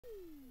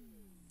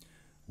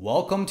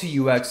Welcome to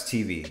UX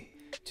TV.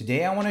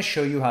 Today I want to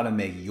show you how to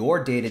make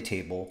your data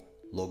table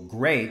look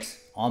great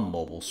on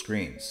mobile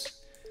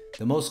screens.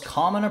 The most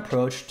common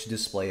approach to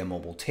display a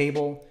mobile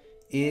table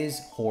is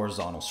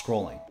horizontal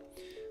scrolling,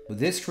 but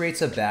this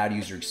creates a bad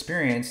user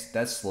experience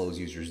that slows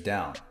users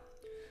down.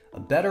 A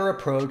better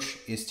approach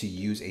is to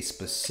use a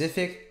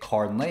specific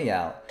card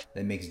layout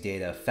that makes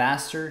data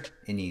faster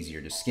and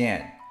easier to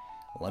scan.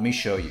 Let me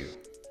show you.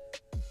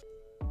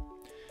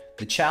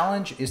 The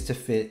challenge is to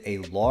fit a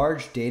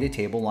large data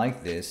table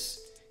like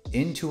this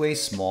into a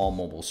small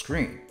mobile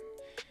screen.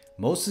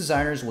 Most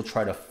designers will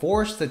try to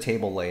force the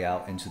table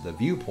layout into the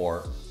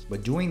viewport,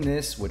 but doing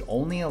this would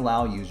only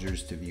allow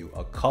users to view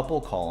a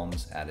couple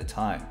columns at a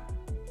time.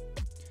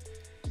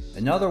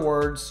 In other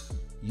words,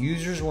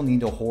 users will need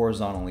to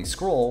horizontally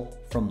scroll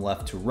from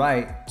left to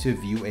right to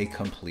view a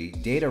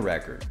complete data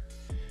record.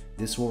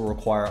 This will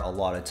require a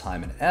lot of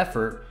time and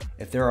effort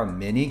if there are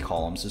many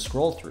columns to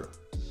scroll through.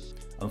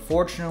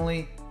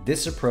 Unfortunately,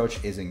 this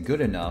approach isn't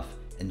good enough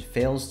and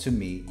fails to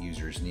meet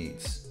users'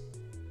 needs.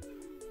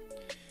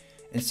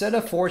 Instead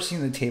of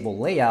forcing the table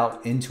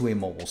layout into a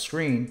mobile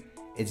screen,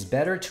 it's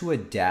better to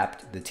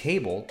adapt the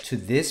table to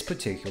this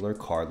particular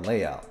card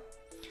layout.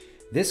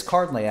 This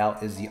card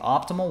layout is the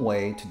optimal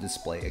way to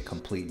display a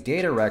complete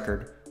data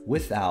record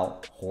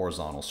without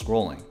horizontal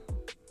scrolling.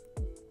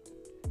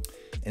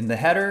 In the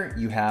header,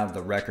 you have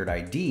the record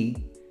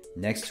ID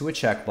next to a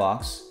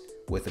checkbox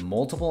with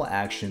multiple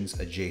actions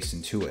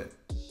adjacent to it.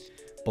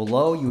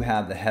 Below, you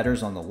have the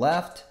headers on the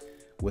left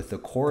with the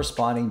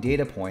corresponding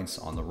data points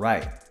on the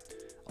right,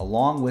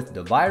 along with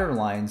divider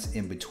lines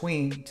in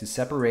between to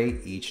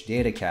separate each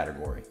data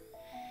category.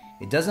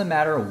 It doesn't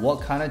matter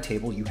what kind of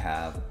table you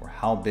have or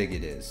how big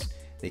it is,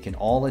 they can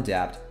all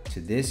adapt to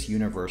this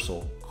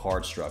universal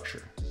card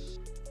structure.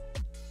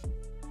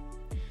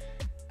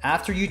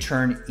 After you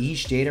turn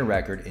each data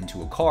record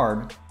into a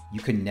card, you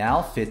can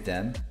now fit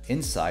them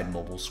inside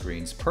mobile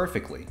screens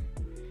perfectly.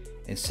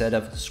 Instead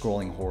of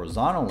scrolling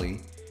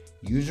horizontally,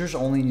 users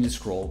only need to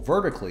scroll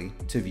vertically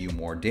to view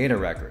more data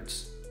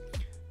records.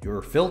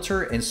 Your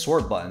filter and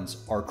sort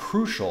buttons are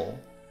crucial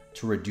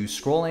to reduce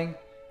scrolling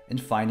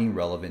and finding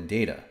relevant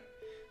data,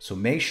 so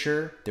make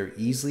sure they're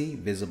easily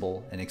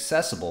visible and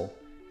accessible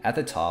at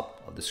the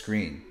top of the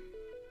screen.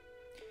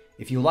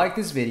 If you like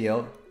this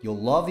video, you'll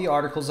love the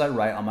articles I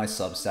write on my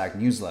Substack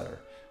newsletter,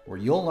 where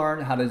you'll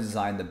learn how to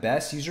design the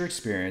best user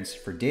experience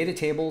for data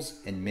tables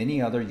and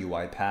many other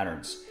UI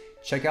patterns.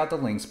 Check out the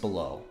links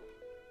below.